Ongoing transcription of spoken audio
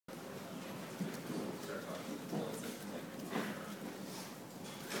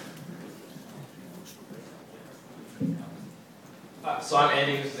So I'm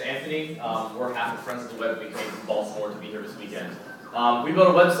Andy, this is Anthony. We're half the Friends of the Web. We came from Baltimore to be here this weekend. We built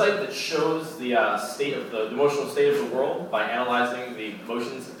a website that shows the the emotional state of the world by analyzing the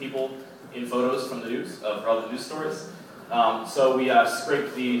emotions of people in photos from the news, of relevant news stories. So we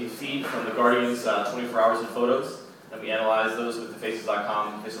scraped the feed from the Guardian's 24 hours of photos, and we analyzed those with the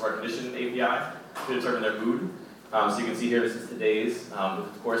Faces.com face recognition API to determine their mood. So you can see here, this is today's, which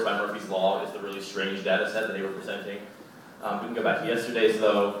of course by Murphy's Law is the really strange data set that they were presenting. We can go back to yesterday's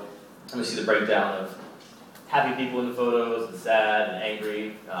though, and we see the breakdown of happy people in the photos, and sad, and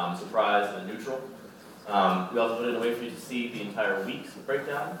angry, surprised, and neutral. We also put it in a way for you to see the entire week's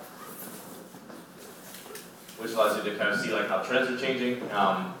breakdown, which allows you to kind of see like how trends are changing,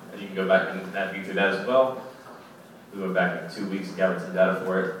 and you can go back and navigate through that as well. We went back like 2 weeks and gathered some data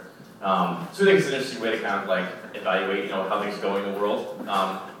for it. So I think it's an interesting way to kind of like evaluate, how things are going in the world.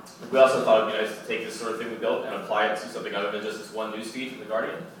 We also thought it'd be nice to take this sort of thing we built and apply it to something other than just this one news feed from the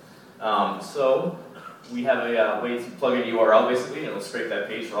Guardian. So we have a way to plug in a URL basically, and it'll scrape that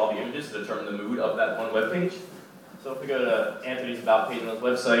page for all the images to determine the mood of that one web page. So if we go to Anthony's About page on his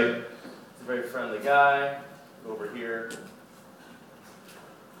website, he's a very friendly guy. Go over here.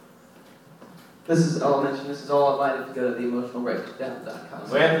 This is all invited to go to theemotionalbreakdown.com.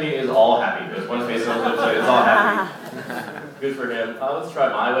 So Anthony is all happy. There's one face on his website, it's all happy. Good for him. Let's try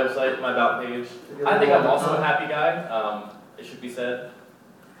my website, my About page. I think I'm also a happy guy, it should be said.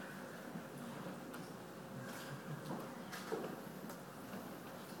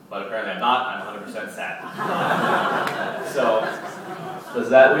 But apparently I'm not, I'm 100% sad. So, there's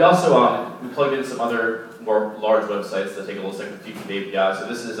that. We also we plugged in some other more large websites that take a little second to feature the API. So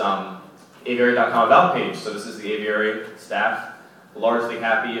this is aviary.com About page. So this is the aviary staff, largely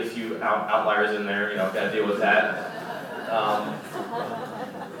happy, a few outliers in there, gotta deal with that.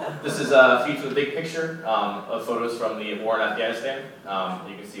 This is a feed from the big picture of photos from the war in Afghanistan.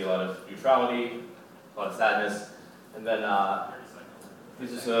 You can see a lot of neutrality, a lot of sadness, and then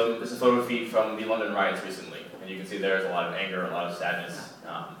this is a photo feed from the London riots recently, and you can see there's a lot of anger, a lot of sadness,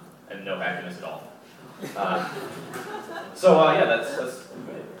 and no happiness at all. So yeah, that's